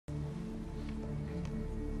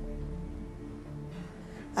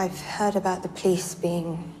I've heard about the police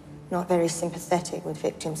being not very sympathetic with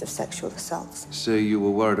victims of sexual assaults. So you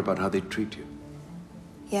were worried about how they treat you?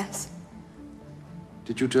 Yes.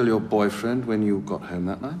 Did you tell your boyfriend when you got home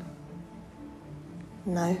that night?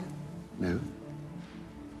 No. No?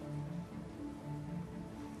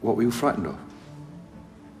 What were you frightened of?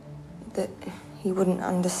 That he wouldn't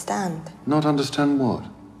understand. Not understand what?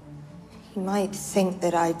 He might think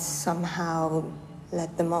that I'd somehow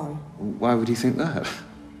led them on. Why would he think that?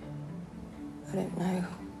 I don't know.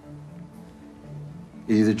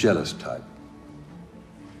 Is he the jealous type?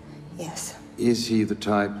 Yes. Is he the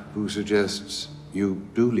type who suggests you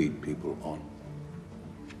do lead people on?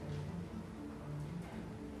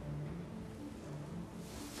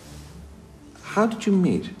 How did you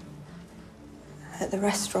meet? At the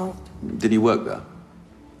restaurant. Did he work there?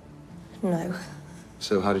 No.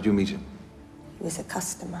 So how did you meet him? He was a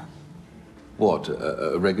customer. What,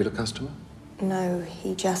 a regular customer? No,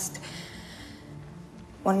 he just...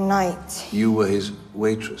 One night... You were his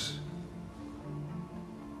waitress?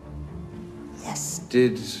 Yes.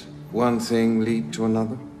 Did one thing lead to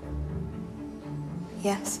another?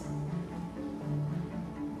 Yes.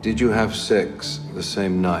 Did you have sex the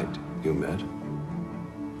same night you met?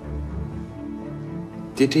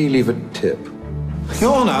 Did he leave a tip?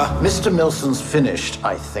 Your Honor, Mr. Milson's finished,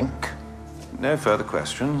 I think. No further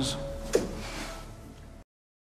questions.